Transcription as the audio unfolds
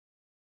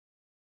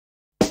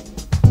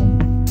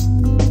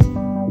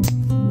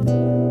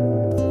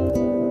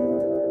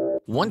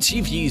Once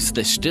you've used the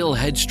Stihl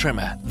hedge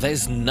trimmer,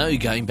 there's no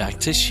going back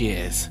to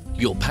shears.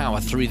 You'll power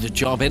through the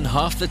job in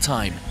half the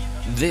time.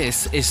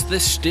 This is the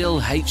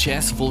Stihl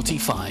HS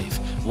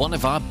 45, one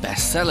of our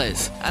best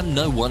sellers, and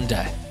no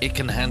wonder. It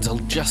can handle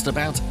just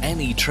about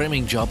any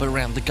trimming job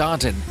around the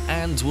garden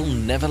and will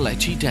never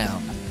let you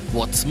down.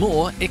 What's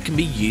more, it can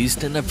be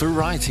used in a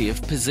variety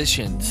of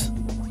positions.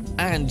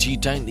 And you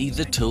don't need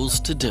the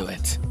tools to do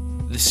it.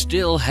 The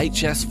Stihl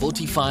HS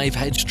 45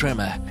 hedge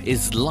trimmer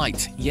is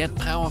light yet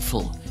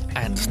powerful,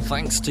 and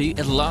thanks to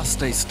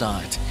Elasto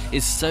Start,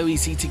 is so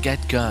easy to get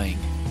going.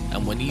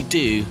 And when you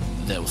do,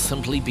 there will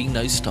simply be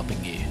no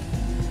stopping you.